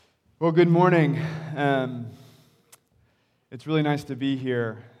Well, good morning. It's really nice to be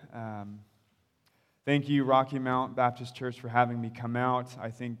here. Thank you, Rocky Mount Baptist Church, for having me come out. I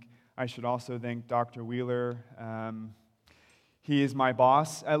think I should also thank Dr. Wheeler. He is my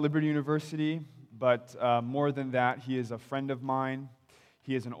boss at Liberty University, but more than that, he is a friend of mine.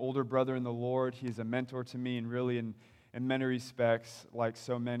 He is an older brother in the Lord. He is a mentor to me, and really, in many respects, like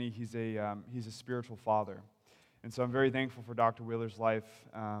so many, he's a spiritual father. And so I'm very thankful for Dr. Wheeler's life.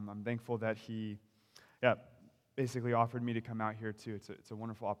 I'm thankful that he, basically offered me to come out here too. It's a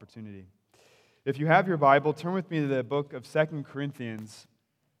wonderful opportunity. If you have your Bible, turn with me to the book of 2 Corinthians.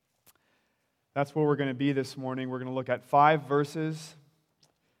 That's where we're going to be this morning. We're going to look at 5 verses.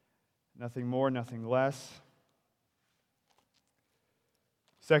 Nothing more, nothing less.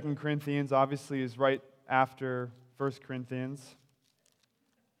 2 Corinthians obviously is right after 1 Corinthians.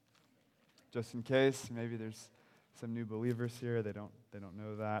 Just in case, maybe there's some new believers here. They don't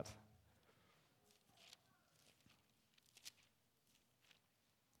know that.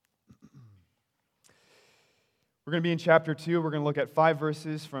 We're going to be in chapter 2. We're going to look at 5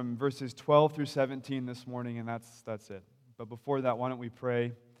 verses from verses 12 through 17 this morning, and that's it. But before that, why don't we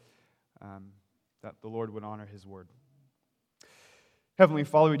pray that the Lord would honor His word. Heavenly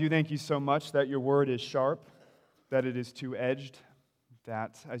Father, we do thank you so much that your word is sharp, that it is two-edged,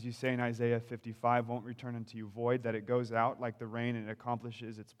 that, as you say in Isaiah 55, won't return unto you void, that it goes out like the rain and it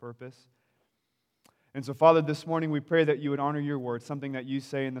accomplishes its purpose. And so, Father, this morning we pray that you would honor your word, something that you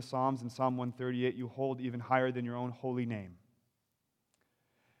say in the Psalms, in Psalm 138, you hold even higher than your own holy name.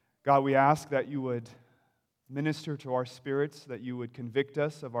 God, we ask that you would minister to our spirits, that you would convict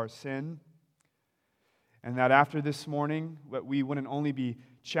us of our sin, and that after this morning, that we wouldn't only be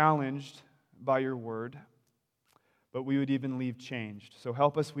challenged by your word, but we would even leave changed. So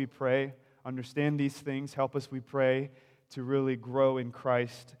help us, we pray, understand these things. Help us, we pray, to really grow in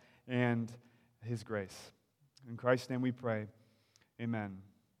Christ and His grace. In Christ's name we pray. Amen.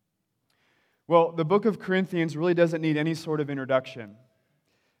 Well, the book of Corinthians really doesn't need any sort of introduction.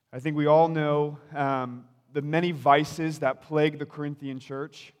 I think we all know the many vices that plague the Corinthian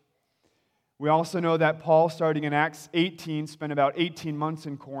church. We also know that Paul, starting in Acts 18, spent about 18 months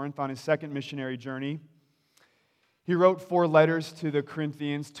in Corinth on his second missionary journey. He wrote 4 letters to the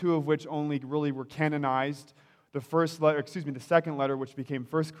Corinthians, 2 of which only really were canonized. The second letter, which became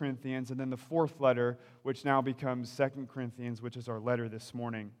 1 Corinthians, and then the 4th letter, which now becomes 2 Corinthians, which is our letter this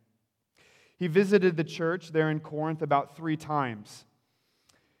morning. He visited the church there in Corinth about 3 times.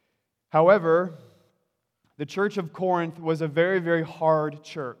 However, the church of Corinth was a very, very hard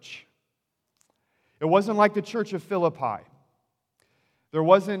church. It wasn't like the church of Philippi. There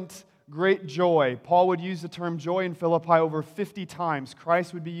wasn't great joy. Paul would use the term joy in Philippi over 50 times.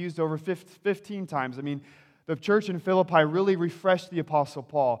 Christ would be used over 15 times. I mean, the church in Philippi really refreshed the Apostle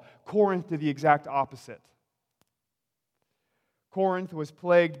Paul. Corinth did the exact opposite. Corinth was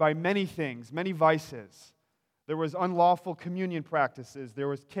plagued by many things, many vices. There was unlawful communion practices. There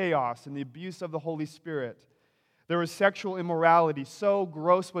was chaos and the abuse of the Holy Spirit. There was sexual immorality. So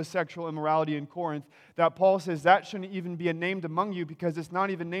gross was sexual immorality in Corinth that Paul says that shouldn't even be named among you because it's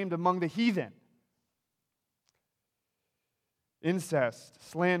not even named among the heathen.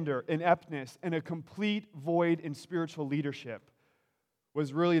 Incest, slander, ineptness, and a complete void in spiritual leadership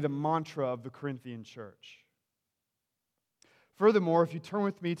was really the mantra of the Corinthian church. Furthermore, if you turn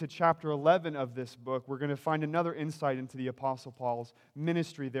with me to chapter 11 of this book, we're going to find another insight into the Apostle Paul's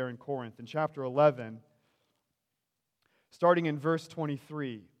ministry there in Corinth. In chapter 11, starting in verse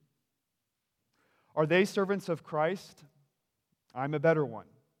 23, are they servants of Christ? I'm a better one.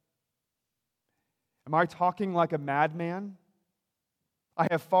 Am I talking like a madman? I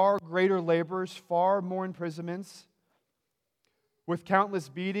have far greater labors, far more imprisonments, with countless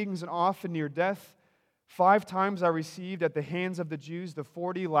beatings and often near death. 5 times I received at the hands of the Jews the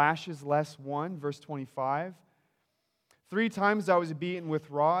 40 lashes less 1, verse 25. 3 times I was beaten with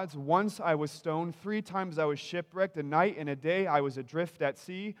rods. Once I was stoned. 3 times I was shipwrecked. A night and a day I was adrift at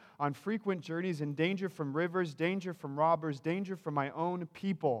sea, on frequent journeys, in danger from rivers, danger from robbers, danger from my own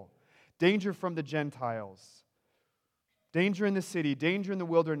people, danger from the Gentiles, danger in the city, danger in the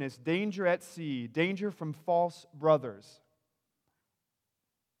wilderness, danger at sea, danger from false brothers.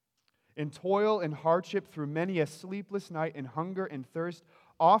 In toil and hardship through many a sleepless night, in hunger and thirst,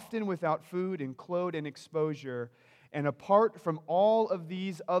 often without food and clothes and exposure. And apart from all of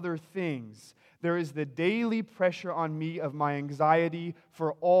these other things, there is the daily pressure on me of my anxiety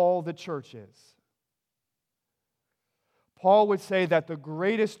for all the churches. Paul would say that the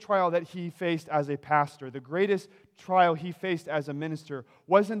greatest trial that he faced as a pastor, the greatest trial he faced as a minister,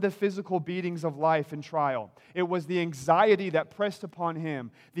 wasn't the physical beatings of life and trial. It was the anxiety that pressed upon him,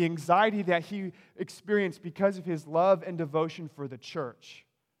 the anxiety that he experienced because of his love and devotion for the church.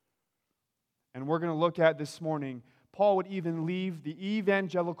 And we're going to look at this morning, Paul would even leave the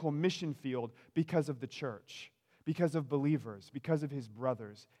evangelical mission field because of the church, because of believers, because of his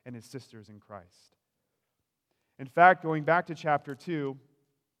brothers and his sisters in Christ. In fact, going back to chapter 2,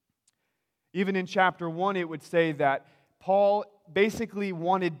 even in chapter 1, it would say that Paul basically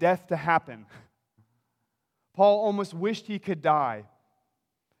wanted death to happen. Paul almost wished he could die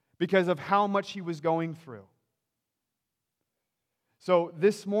because of how much he was going through. So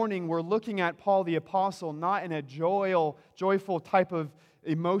this morning, we're looking at Paul the Apostle not in a joyful type of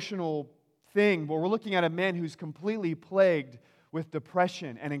emotional thing, but we're looking at a man who's completely plagued with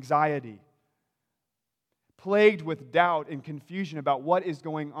depression and anxiety, plagued with doubt and confusion about what is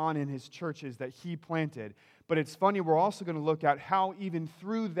going on in his churches that he planted. But it's funny, we're also going to look at how even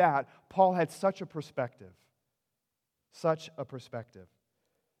through that, Paul had such a perspective. Such a perspective.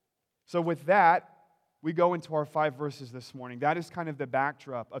 So with that, we go into our 5 verses this morning. That is kind of the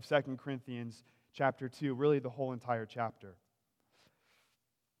backdrop of 2 Corinthians chapter 2, really the whole entire chapter.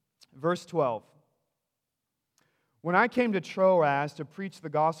 Verse 12. When I came to Troas to preach the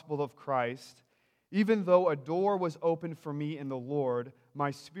gospel of Christ, even though a door was opened for me in the Lord,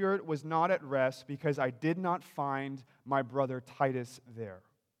 my spirit was not at rest because I did not find my brother Titus there.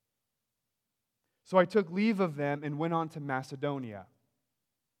 So I took leave of them and went on to Macedonia.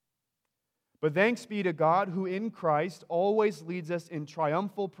 But thanks be to God who in Christ always leads us in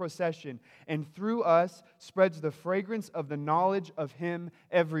triumphal procession and through us spreads the fragrance of the knowledge of Him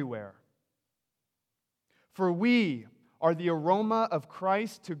everywhere. For we are the aroma of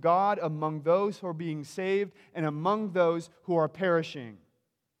Christ to God among those who are being saved and among those who are perishing.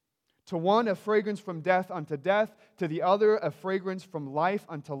 To one a fragrance from death unto death, to the other a fragrance from life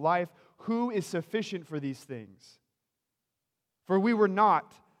unto life. Who is sufficient for these things? For we were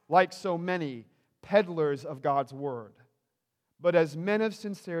not, like so many, peddlers of God's word, but as men of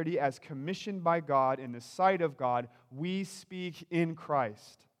sincerity, as commissioned by God in the sight of God, we speak in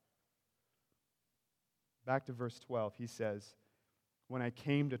Christ. Back to verse 12, he says, when I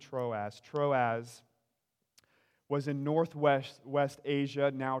came to Troas, Troas was in northwest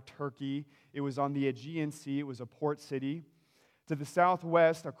Asia, now Turkey. It was on the Aegean Sea. It was a port city. To the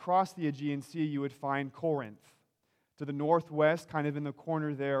southwest, across the Aegean Sea, you would find Corinth. To the northwest, kind of in the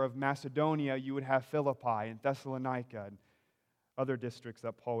corner there of Macedonia, you would have Philippi and Thessalonica and other districts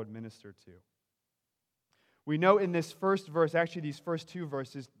that Paul would minister to. We know in this first verse, actually these first 2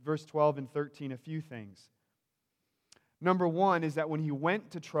 verses, verse 12 and 13, a few things. Number one is that when he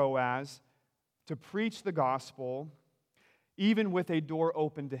went to Troas to preach the gospel, even with a door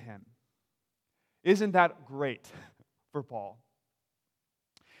open to him. Isn't that great for Paul?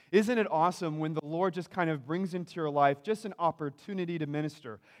 Isn't it awesome when the Lord just kind of brings into your life just an opportunity to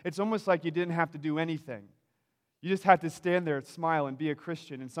minister? It's almost like you didn't have to do anything. You just had to stand there and smile and be a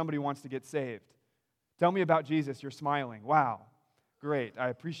Christian, and somebody wants to get saved. Tell me about Jesus. You're smiling. Wow. Great. I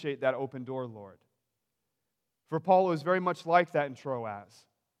appreciate that open door, Lord. For Paul, it was very much like that in Troas.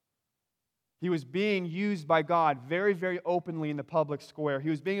 He was being used by God very, very openly in the public square. He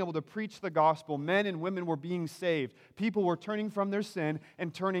was being able to preach the gospel. Men and women were being saved. People were turning from their sin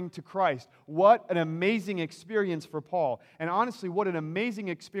and turning to Christ. What an amazing experience for Paul. And honestly, what an amazing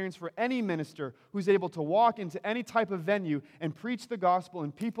experience for any minister who's able to walk into any type of venue and preach the gospel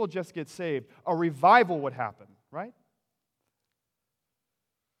and people just get saved. A revival would happen, right?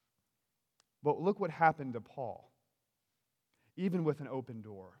 But look what happened to Paul, even with an open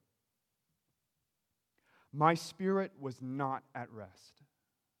door. My spirit was not at rest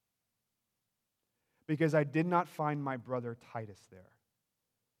because I did not find my brother Titus there.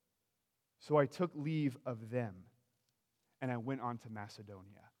 So I took leave of them and I went on to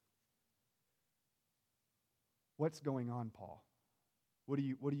Macedonia. What's going on, Paul? What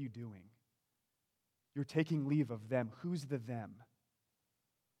are you doing? You're taking leave of them. Who's the them?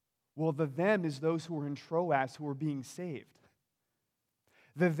 Well, the them is those who were in Troas who were being saved.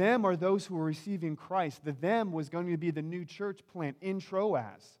 The them are those who were receiving Christ. The them was going to be the new church plant in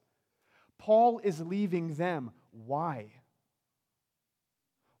Troas. Paul is leaving them. Why?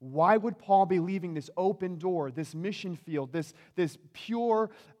 Why would Paul be leaving this open door, this mission field, this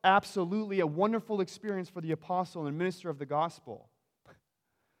pure, absolutely a wonderful experience for the apostle and minister of the gospel?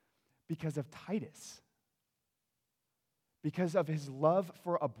 Because of Titus. Because of his love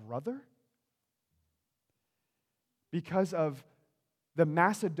for a brother? Because of the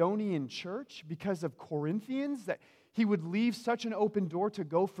Macedonian church because of Corinthians, that he would leave such an open door to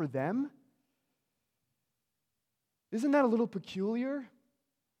go for them? Isn't that a little peculiar?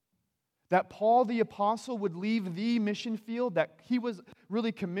 That Paul the apostle would leave the mission field that he was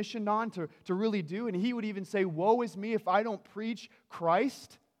really commissioned on to really do, and he would even say, "Woe is me if I don't preach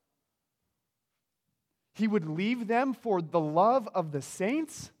Christ." He would leave them for the love of the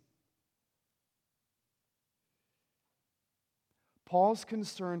saints. Paul's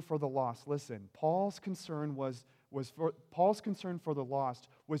concern for the lost, listen, Paul's concern for the lost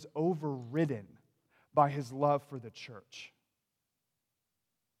was overridden by his love for the church.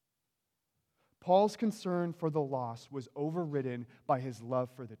 Paul's concern for the lost was overridden by his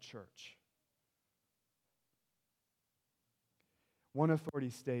love for the church. One authority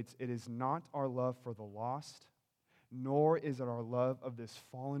states, "It is not our love for the lost, nor is it our love of this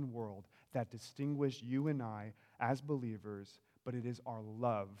fallen world that distinguish you and I as believers, but it is our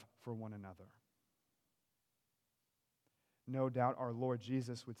love for one another." No doubt our Lord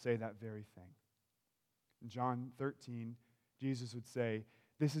Jesus would say that very thing. In John 13, Jesus would say,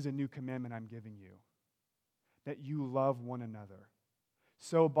 "This is a new commandment I'm giving you, that you love one another.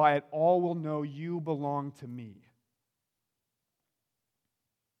 So by it all will know you belong to me."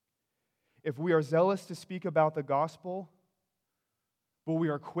 If we are zealous to speak about the gospel, but we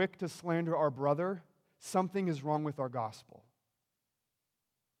are quick to slander our brother, something is wrong with our gospel.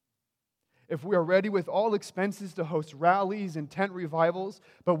 If we are ready with all expenses to host rallies and tent revivals,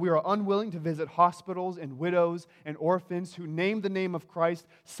 but we are unwilling to visit hospitals and widows and orphans who name the name of Christ,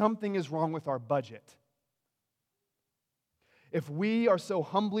 something is wrong with our budget. If we are so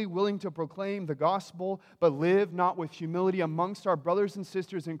humbly willing to proclaim the gospel, but live not with humility amongst our brothers and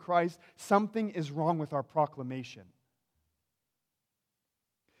sisters in Christ, something is wrong with our proclamation.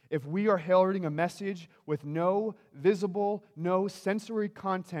 If we are heralding a message with no visible, no sensory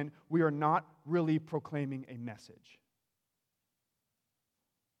content, we are not really proclaiming a message.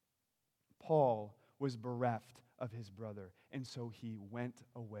 Paul was bereft of his brother, and so he went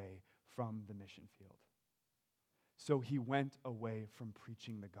away from the mission field. So he went away from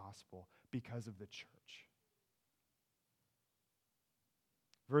preaching the gospel because of the church.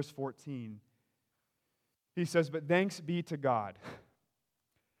 Verse 14, he says, "But thanks be to God."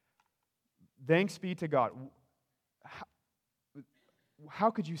 Thanks be to God. How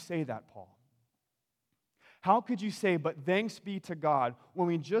could you say that, Paul? How could you say, "But thanks be to God," when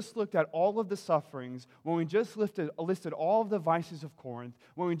we just looked at all of the sufferings, when we just listed all of the vices of Corinth,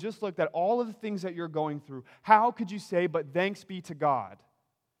 when we just looked at all of the things that you're going through? How could you say, "But thanks be to God,"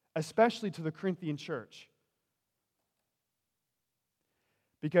 especially to the Corinthian church?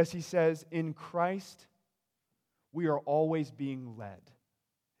 Because he says, "In Christ, we are always being led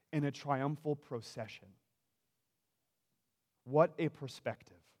in a triumphal procession." What a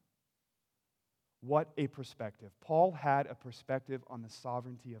perspective. What a perspective. Paul had a perspective on the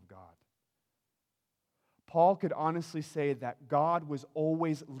sovereignty of God. Paul could honestly say that God was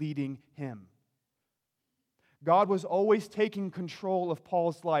always leading him. God was always taking control of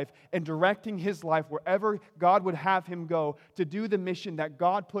Paul's life and directing his life wherever God would have him go to do the mission that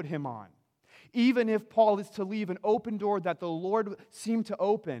God put him on. Even if Paul is to leave an open door that the Lord seemed to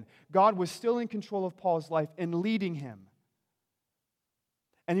open, God was still in control of Paul's life and leading him.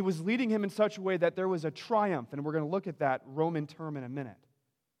 And he was leading him in such a way that there was a triumph, and we're going to look at that Roman term in a minute.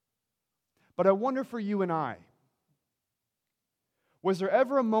 But I wonder for you and I, was there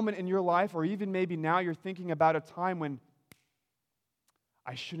ever a moment in your life, or even maybe now you're thinking about a time when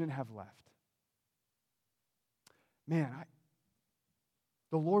I shouldn't have left? Man,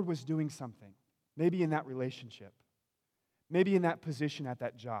 the Lord was doing something, maybe in that relationship, maybe in that position at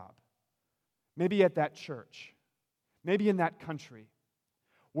that job, maybe at that church, maybe in that country.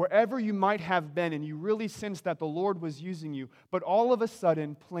 Wherever you might have been, and you really sensed that the Lord was using you, but all of a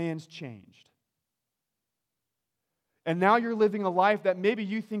sudden, plans changed. And now you're living a life that maybe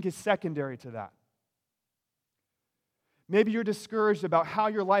you think is secondary to that. Maybe you're discouraged about how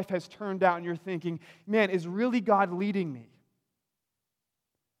your life has turned out, and you're thinking, "Man, is really God leading me?"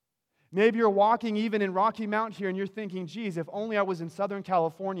 Maybe you're walking even in Rocky Mount here, and you're thinking, "Geez, if only I was in Southern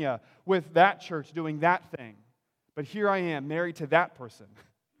California with that church doing that thing. But here I am, married to that person."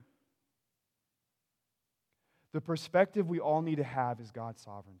 The perspective we all need to have is God's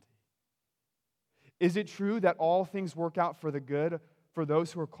sovereignty. Is it true that all things work out for the good for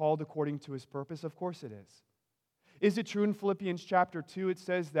those who are called according to His purpose? Of course it is. Is it true in Philippians chapter 2 it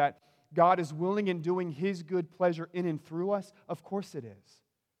says that God is willing in doing His good pleasure in and through us? Of course it is.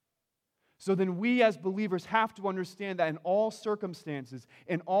 So then we as believers have to understand that in all circumstances,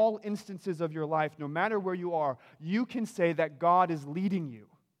 in all instances of your life, no matter where you are, you can say that God is leading you,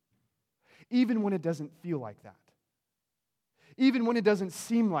 even when it doesn't feel like that, even when it doesn't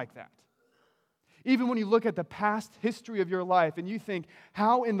seem like that. Even when you look at the past history of your life and you think,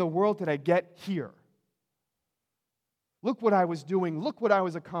 how in the world did I get here? Look what I was doing. Look what I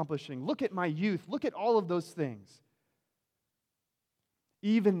was accomplishing. Look at my youth. Look at all of those things.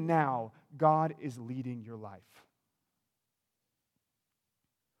 Even now, God is leading your life.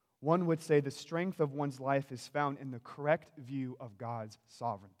 One would say the strength of one's life is found in the correct view of God's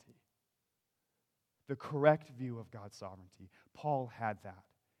sovereignty. The correct view of God's sovereignty. Paul had that.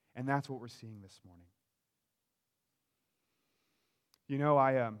 And that's what we're seeing this morning. You know,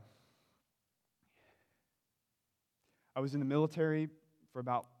 I was in the military for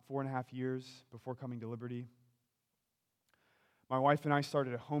about 4.5 years before coming to Liberty. My wife and I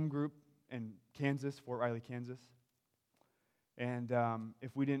started a home group in Kansas, Fort Riley, Kansas. And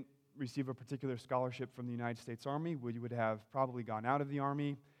if we didn't receive a particular scholarship from the United States Army, we would have probably gone out of the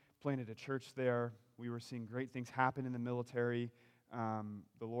Army, planted a church there. We were seeing great things happen in the military.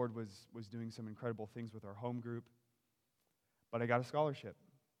 The Lord was doing some incredible things with our home group. But I got a scholarship.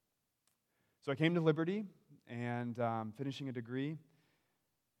 So I came to Liberty and finishing a degree.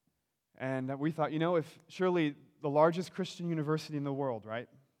 And we thought, if surely the largest Christian university in the world, right?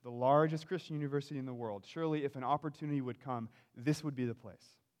 The largest Christian university in the world. Surely if an opportunity would come, this would be the place.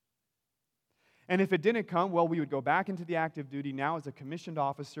 And if it didn't come, well, we would go back into the active duty. Now as a commissioned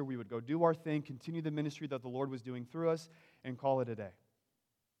officer, we would go do our thing, continue the ministry that the Lord was doing through us, and call it a day.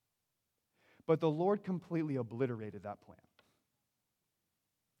 But the Lord completely obliterated that plan.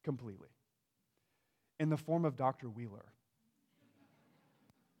 Completely. In the form of Dr. Wheeler.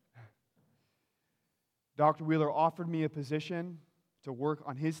 Dr. Wheeler offered me a position to work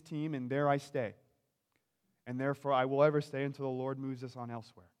on his team, and there I stay. And therefore I will ever stay until the Lord moves us on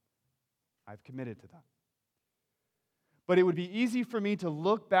elsewhere. I've committed to that. But it would be easy for me to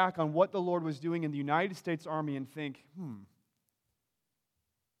look back on what the Lord was doing in the United States Army and think,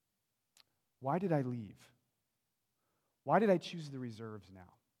 why did I leave? Why did I choose the reserves now?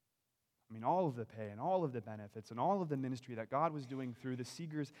 I mean, all of the pay and all of the benefits and all of the ministry that God was doing through the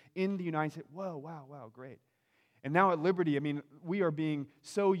Seegers in the United States. Whoa, wow, great. And now at Liberty, we are being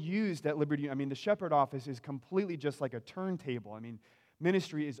so used at Liberty. The Shepherd office is completely just like a turntable.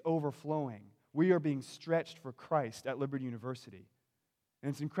 Ministry is overflowing. We are being stretched for Christ at Liberty University. And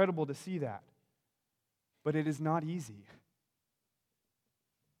it's incredible to see that. But it is not easy.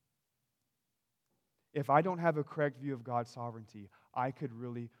 If I don't have a correct view of God's sovereignty, I could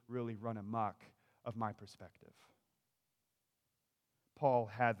really, really run amok of my perspective. Paul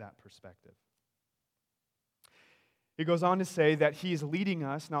had that perspective. He goes on to say that he is leading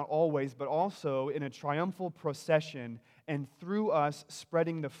us, not always, but also in a triumphal procession, and through us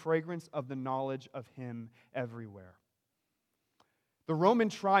spreading the fragrance of the knowledge of him everywhere. The Roman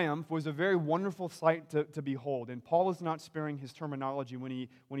triumph was a very wonderful sight to behold, and Paul is not sparing his terminology when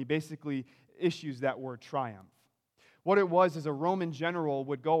he basically issues that word triumph. What it was is a Roman general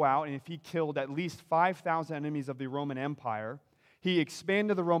would go out, and if he killed at least 5,000 enemies of the Roman Empire, he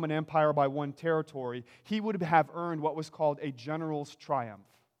expanded the Roman Empire by one territory, he would have earned what was called a general's triumph.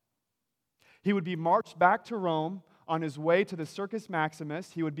 He would be marched back to Rome on his way to the Circus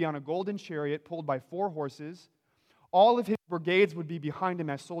Maximus. He would be on a golden chariot pulled by 4 horses. All of his brigades would be behind him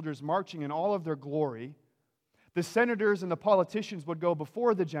as soldiers marching in all of their glory. The senators and the politicians would go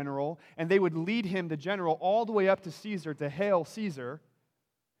before the general, and they would lead him, the general, all the way up to Caesar to hail Caesar.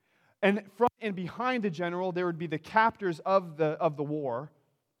 And from and behind the general, there would be the captors of the war.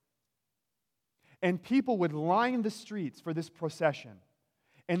 And people would line the streets for this procession.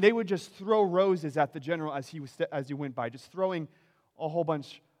 And they would just throw roses at the general as he went by, just throwing a whole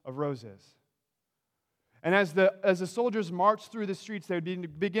bunch of roses. And as the soldiers marched through the streets, they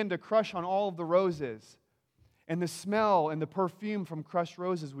would begin to crush on all of the roses. And the smell and the perfume from crushed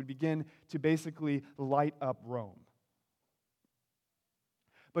roses would begin to basically light up Rome.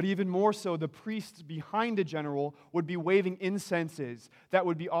 But even more so, the priests behind the general would be waving incenses that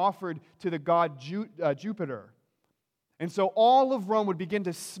would be offered to the god Jupiter. And so all of Rome would begin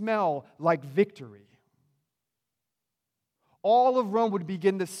to smell like victory. All of Rome would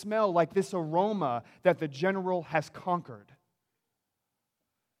begin to smell like this aroma that the general has conquered.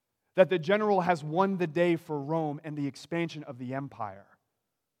 That the general has won the day for Rome and the expansion of the empire.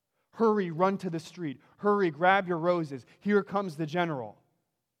 Hurry, run to the street. Hurry, grab your roses. Here comes the general.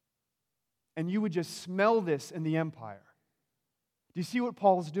 And you would just smell this in the empire. Do you see what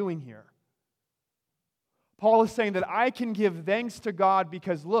Paul's doing here? Paul is saying that I can give thanks to God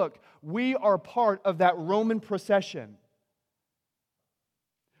because, look, we are part of that Roman procession.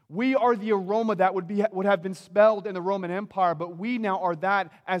 We are the aroma that would have been smelled in the Roman Empire, but we now are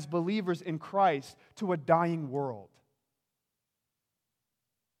that as believers in Christ to a dying world.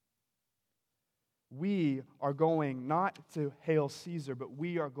 We are going not to hail Caesar, but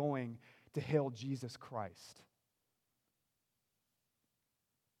we are going to hail Jesus Christ.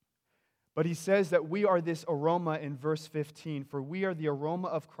 But he says that we are this aroma in verse 15, for we are the aroma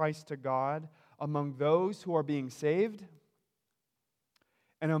of Christ to God among those who are being saved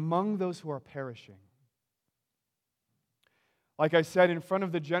and among those who are perishing. Like I said, in front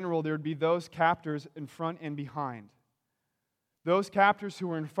of the general, there would be those captors in front and behind. Those captors who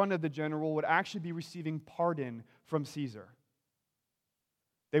were in front of the general would actually be receiving pardon from Caesar.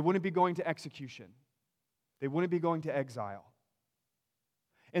 They wouldn't be going to execution. They wouldn't be going to exile.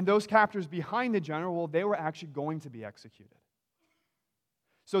 And those captors behind the general, they were actually going to be executed.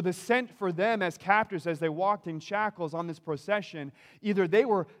 So the scent for them as captors as they walked in shackles on this procession, either they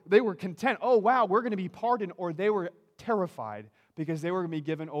were content, oh wow, we're going to be pardoned, or they were terrified because they were going to be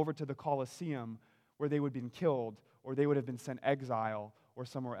given over to the Colosseum where they would have been killed, or they would have been sent exile or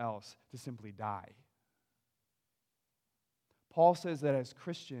somewhere else to simply die. Paul says that as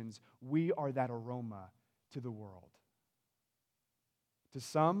Christians, we are that aroma to the world. To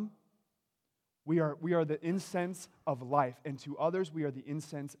some, we are the incense of life, and to others, we are the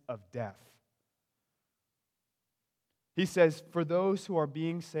incense of death. He says, for those who are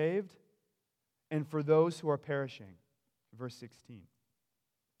being saved and for those who are perishing. Verse 16.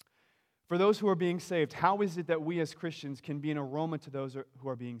 For those who are being saved, how is it that we as Christians can be an aroma to those who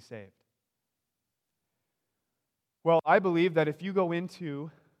are being saved? Well, I believe that if you go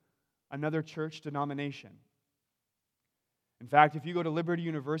into another church denomination, in fact, if you go to Liberty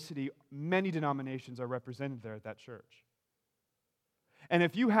University, many denominations are represented there at that church. And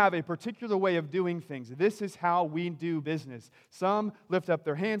if you have a particular way of doing things, this is how we do business. Some lift up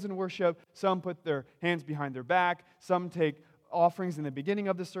their hands in worship, some put their hands behind their back, some take offerings in the beginning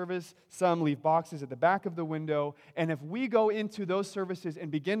of the service, some leave boxes at the back of the window. And if we go into those services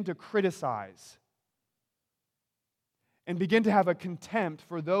and begin to criticize and begin to have a contempt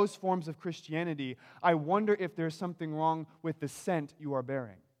for those forms of Christianity, I wonder if there's something wrong with the scent you are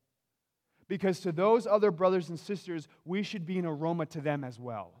bearing. Because to those other brothers and sisters, we should be an aroma to them as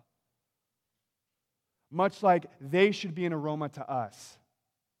well. Much like they should be an aroma to us.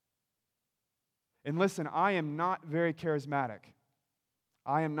 And listen, I am not very charismatic.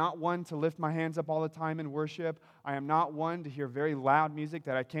 I am not one to lift my hands up all the time in worship. I am not one to hear very loud music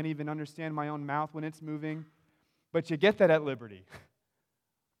that I can't even understand my own mouth when it's moving. But you get that at Liberty.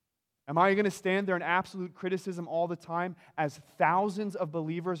 Am I going to stand there in absolute criticism all the time as thousands of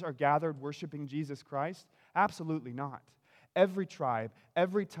believers are gathered worshiping Jesus Christ? Absolutely not. Every tribe,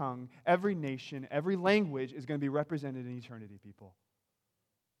 every tongue, every nation, every language is going to be represented in eternity, people.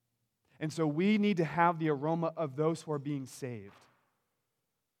 And so we need to have the aroma of those who are being saved.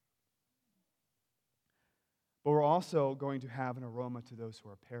 But we're also going to have an aroma to those who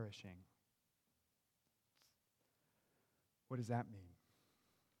are perishing. What does that mean?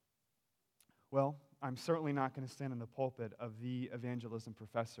 Well, I'm certainly not going to stand in the pulpit of the evangelism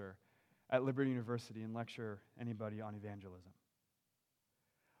professor at Liberty University and lecture anybody on evangelism.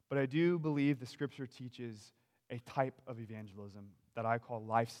 But I do believe the Scripture teaches a type of evangelism that I call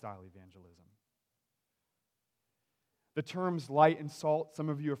lifestyle evangelism. The terms light and salt, some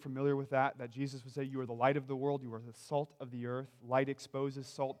of you are familiar with that Jesus would say, you are the light of the world, you are the salt of the earth. Light exposes,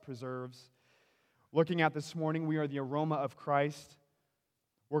 salt preserves. Looking at this morning, we are the aroma of Christ.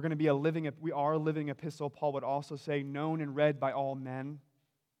 We are a living epistle, Paul would also say, known and read by all men.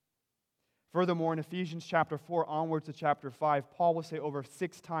 Furthermore, in Ephesians chapter 4 onwards to chapter 5, Paul will say over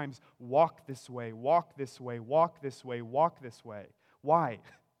 6 times, walk this way, walk this way, walk this way, walk this way. Why?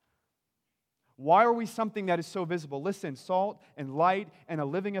 Why are we something that is so visible? Listen, salt and light and a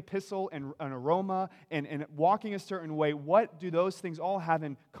living epistle and an aroma and walking a certain way, what do those things all have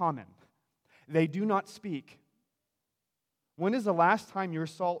in common? They do not speak. When is the last time your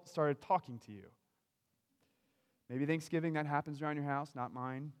salt started talking to you? Maybe Thanksgiving, that happens around your house, not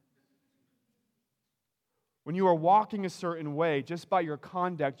mine. When you are walking a certain way, just by your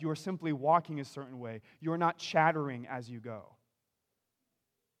conduct, you are simply walking a certain way. You are not chattering as you go.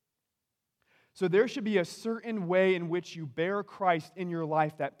 So there should be a certain way in which you bear Christ in your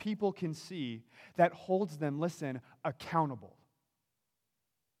life that people can see that holds them, listen, accountable.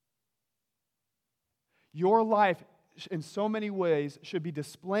 Your life, in so many ways, should be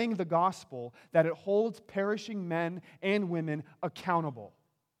displaying the gospel that it holds perishing men and women accountable.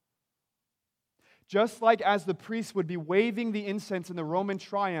 Just like as the priests would be waving the incense in the Roman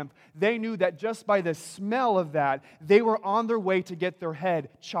triumph, they knew that just by the smell of that, they were on their way to get their head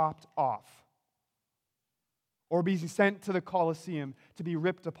chopped off or be sent to the Colosseum to be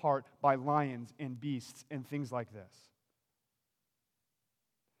ripped apart by lions and beasts and things like this.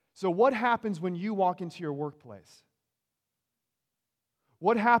 So what happens when you walk into your workplace?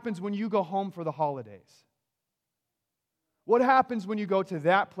 What happens when you go home for the holidays? What happens when you go to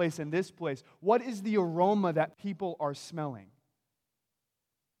that place and this place? What is the aroma that people are smelling?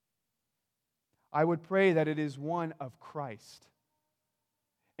 I would pray that it is one of Christ.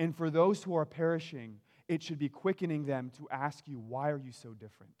 And for those who are perishing, it should be quickening them to ask you, why are you so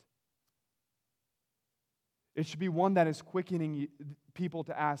different? It should be one that is quickening people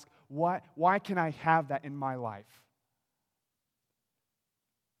to ask, why can I have that in my life?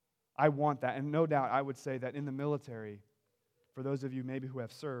 I want that. And no doubt I would say that in the military, for those of you maybe who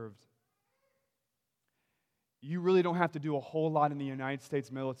have served, you really don't have to do a whole lot in the United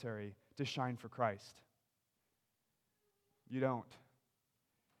States military to shine for Christ. You don't.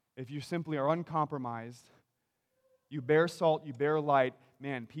 If you simply are uncompromised, you bear salt, you bear light,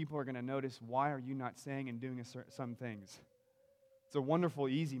 man, people are going to notice, why are you not saying and doing some things? It's a wonderful,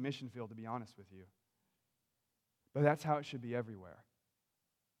 easy mission field, to be honest with you. But that's how it should be everywhere.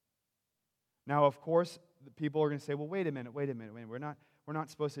 Now, of course, the people are going to say, well, wait a minute. We're not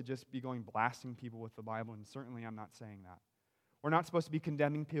supposed to just be going blasting people with the Bible, and certainly I'm not saying that. We're not supposed to be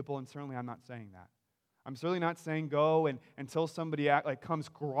condemning people, and certainly I'm not saying that. I'm certainly not saying go and until somebody comes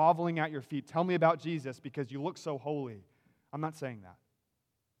groveling at your feet, tell me about Jesus because you look so holy. I'm not saying that.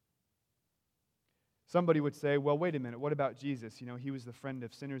 Somebody would say, well, wait a minute, what about Jesus? You know, he was the friend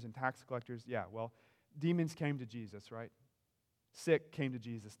of sinners and tax collectors. Yeah, well, demons came to Jesus, right? Sick came to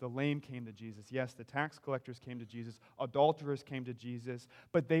Jesus. The lame came to Jesus. Yes, the tax collectors came to Jesus. Adulterers came to Jesus.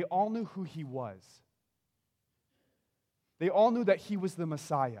 But they all knew who he was. They all knew that he was the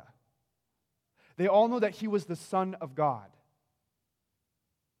Messiah. They all knew that he was the Son of God.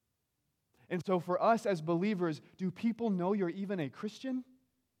 And so for us as believers, do people know you're even a Christian?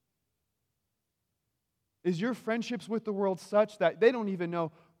 Is your friendships with the world such that they don't even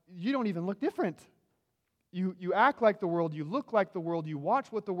know, you don't even look different? You act like the world, you look like the world, you watch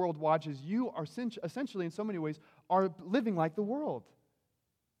what the world watches. You are essentially, in so many ways, are living like the world.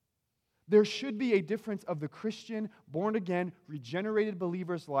 There should be a difference of the Christian, born-again, regenerated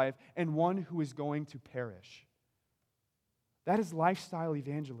believer's life and one who is going to perish. That is lifestyle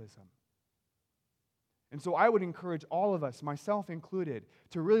evangelism. And so I would encourage all of us, myself included,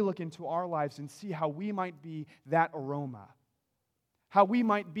 to really look into our lives and see how we might be that aroma. How we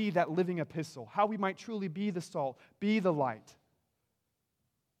might be that living epistle, how we might truly be the salt, be the light.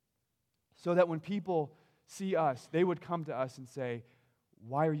 So that when people see us, they would come to us and say,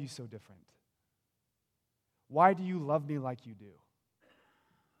 why are you so different? Why do you love me like you do?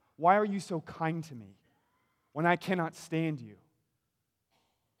 Why are you so kind to me when I cannot stand you?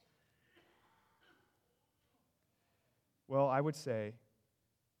 Well, I would say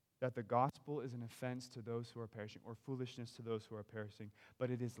that the gospel is an offense to those who are perishing, or foolishness to those who are perishing, but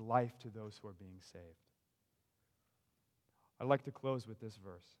it is life to those who are being saved. I'd like to close with this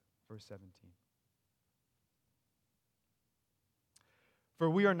verse, verse 17. For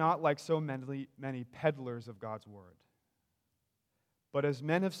we are not like so many peddlers of God's word, but as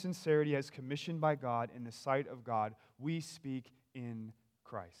men of sincerity, as commissioned by God in the sight of God, we speak in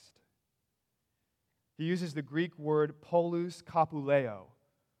Christ. He uses the Greek word polus kopuleo.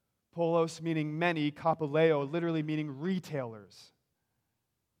 Polos meaning many, kopuleo literally meaning retailers.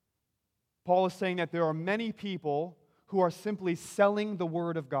 Paul is saying that there are many people who are simply selling the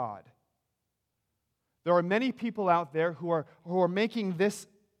word of God. There are many people out there who are making this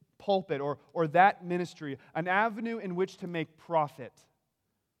pulpit or that ministry an avenue in which to make profit.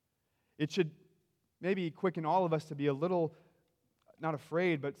 It should maybe quicken all of us to be a little, not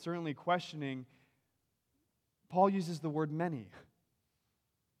afraid, but certainly questioning. Paul uses the word many.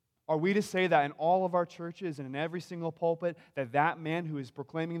 Are we to say that in all of our churches and in every single pulpit that man who is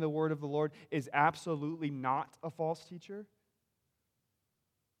proclaiming the word of the Lord is absolutely not a false teacher?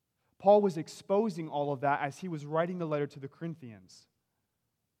 Paul was exposing all of that as he was writing the letter to the Corinthians.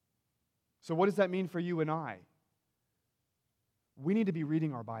 So what does that mean for you and I? We need to be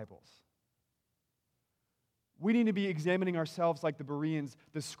reading our Bibles. We need to be examining ourselves like the Bereans,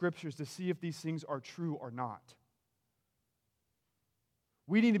 the Scriptures, to see if these things are true or not.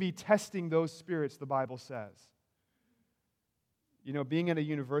 We need to be testing those spirits, the Bible says. You know, being at a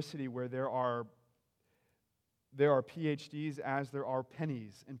university where there are PhDs as there are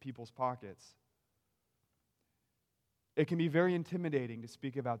pennies in people's pockets, it can be very intimidating to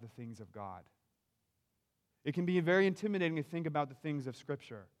speak about the things of God. It can be very intimidating to think about the things of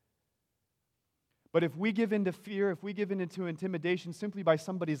Scripture. But if we give in to fear, if we give in to intimidation simply by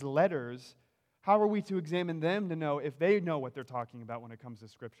somebody's letters, how are we to examine them to know if they know what they're talking about when it comes to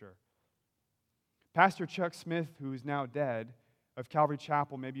Scripture? Pastor Chuck Smith, who is now dead, of Calvary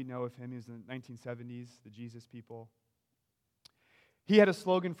Chapel, maybe you know of him, he was in the 1970s, the Jesus People. He had a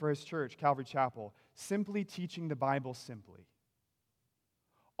slogan for his church, Calvary Chapel, simply teaching the Bible simply.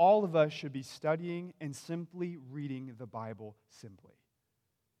 All of us should be studying and simply reading the Bible simply.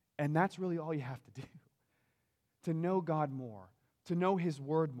 And that's really all you have to do. To know God more, to know His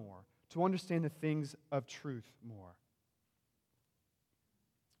Word more, to understand the things of truth more.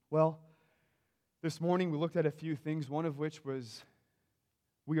 Well, this morning we looked at a few things, one of which was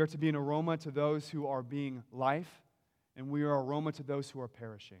we are to be an aroma to those who are being life, and we are an aroma to those who are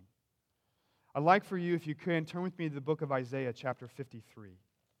perishing. I'd like for you, if you can, turn with me to the book of Isaiah, chapter 53.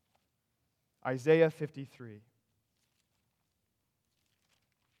 Isaiah 53. It's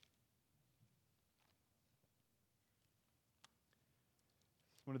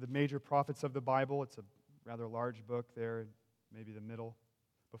one of the major prophets of the Bible. It's a rather large book there, maybe the middle.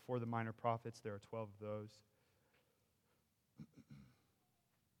 Before the minor prophets, there are 12 of those.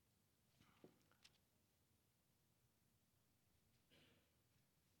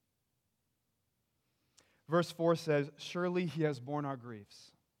 Verse 4 says, "Surely He has borne our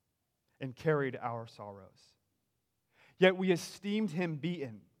griefs and carried our sorrows. Yet we esteemed Him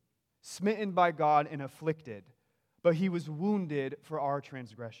beaten, smitten by God and afflicted, but He was wounded for our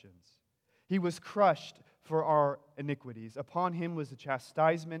transgressions. He was crushed for our iniquities. Upon Him was the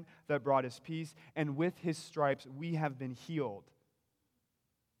chastisement that brought us peace, and with His stripes we have been healed."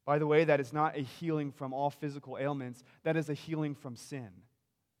 By the way, that is not a healing from all physical ailments. That is a healing from sin.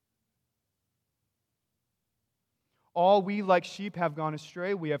 "All we like sheep have gone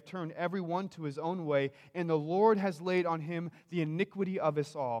astray. We have turned every one to his own way, and the Lord has laid on Him the iniquity of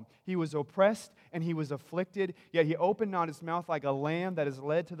us all. He was oppressed and He was afflicted, yet He opened not His mouth. Like a lamb that is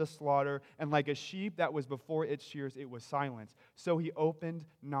led to the slaughter, and like a sheep that was before its shears, it was silenced. So He opened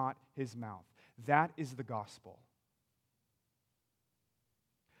not His mouth." That is the gospel.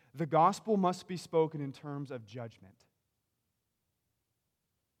 The gospel must be spoken in terms of judgment.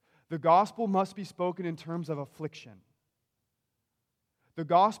 The gospel must be spoken in terms of affliction. The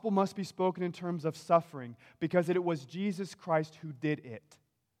gospel must be spoken in terms of suffering, because it was Jesus Christ who did it.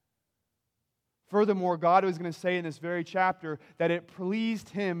 Furthermore, God was going to say in this very chapter that it pleased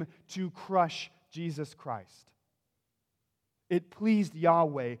Him to crush Jesus Christ. It pleased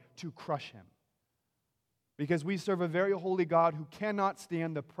Yahweh to crush Him, because we serve a very holy God who cannot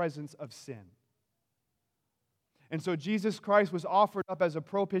stand the presence of sin. And so Jesus Christ was offered up as a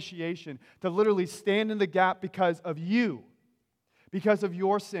propitiation to literally stand in the gap because of you, because of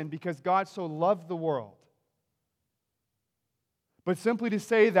your sin, because God so loved the world. But simply to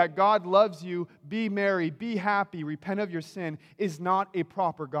say that God loves you, be merry, be happy, repent of your sin, is not a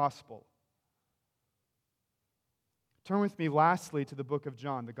proper gospel. Turn with me lastly to the book of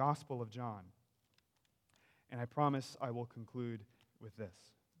John, the Gospel of John. And I promise I will conclude with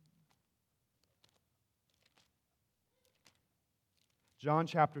this. John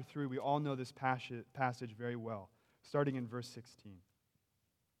chapter 3, we all know this passage very well, starting in verse 16.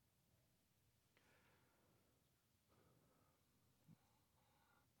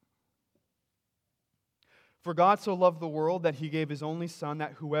 "For God so loved the world that He gave His only Son,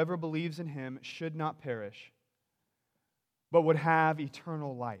 that whoever believes in Him should not perish, but would have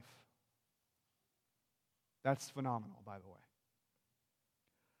eternal life." That's phenomenal, by the way.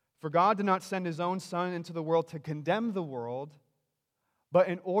 "For God did not send His own Son into the world to condemn the world, but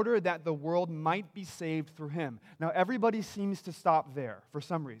in order that the world might be saved through Him." Now, everybody seems to stop there for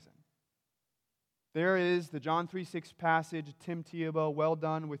some reason. There is the John 3:6 passage. Tim Tebow, well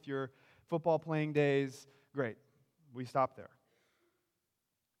done with your football playing days. Great. We stop there.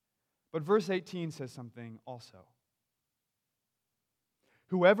 But verse 18 says something also.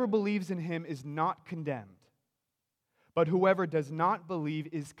 "Whoever believes in Him is not condemned, but whoever does not believe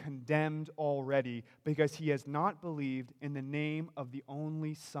is condemned already, because he has not believed in the name of the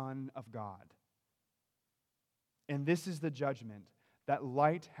only Son of God. And this is the judgment, that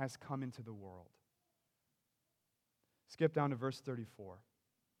light has come into the world." Skip down to verse 34.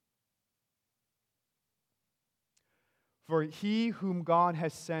 "For he whom God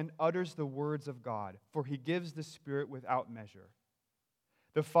has sent utters the words of God, for He gives the Spirit without measure.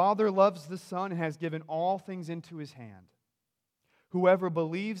 The Father loves the Son and has given all things into His hand. Whoever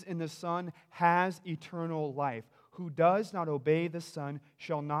believes in the Son has eternal life. Who does not obey the Son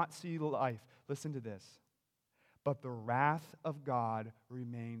shall not see life." Listen to this. "But the wrath of God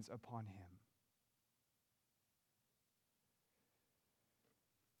remains upon him."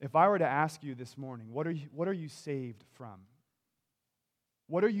 If I were to ask you this morning, what are you saved from?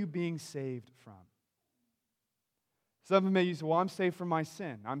 What are you being saved from? Some of you may say, well, I'm saved from my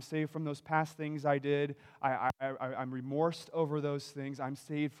sin. I'm saved from those past things I did. I'm remorsed over those things. I'm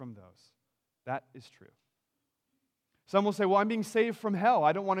saved from those. That is true. Some will say, well, I'm being saved from hell.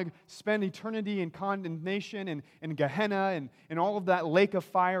 I don't want to spend eternity in condemnation and Gehenna and all of that lake of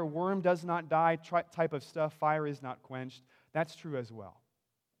fire, worm does not die type of stuff, fire is not quenched. That's true as well.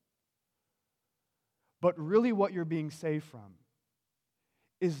 But really what you're being saved from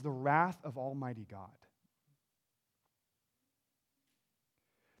is the wrath of Almighty God.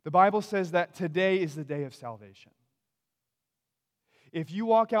 The Bible says that today is the day of salvation. If you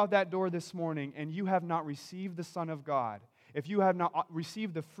walk out that door this morning and you have not received the Son of God, if you have not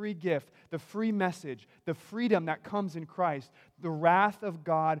received the free gift, the free message, the freedom that comes in Christ, the wrath of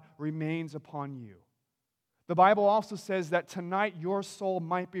God remains upon you. The Bible also says that tonight your soul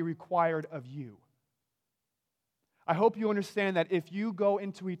might be required of you. I hope you understand that if you go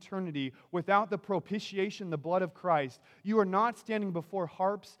into eternity without the propitiation, the blood of Christ, you are not standing before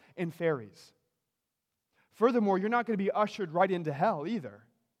harps and fairies. Furthermore, you're not going to be ushered right into hell either.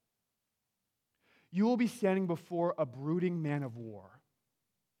 You will be standing before a brooding man of war.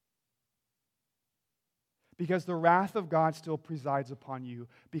 Because the wrath of God still presides upon you,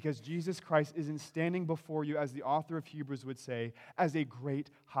 because Jesus Christ isn't standing before you, as the author of Hebrews would say, as a great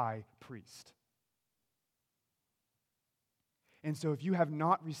high priest. And so if you have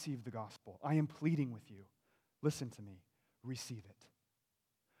not received the gospel, I am pleading with you, listen to me, receive it,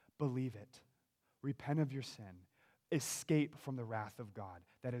 believe it, repent of your sin, escape from the wrath of God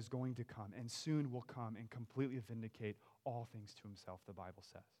that is going to come and soon will come and completely vindicate all things to himself, the Bible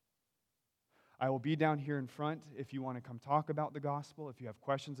says. I will be down here in front if you want to come talk about the gospel, if you have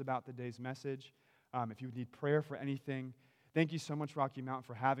questions about the day's message, if you need prayer for anything. Thank you so much, Rocky Mountain,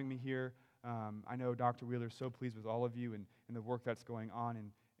 for having me here. I know Dr. Wheeler is so pleased with all of you and the work that's going on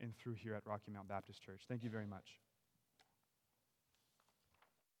and through here at Rocky Mountain Baptist Church. Thank you very much.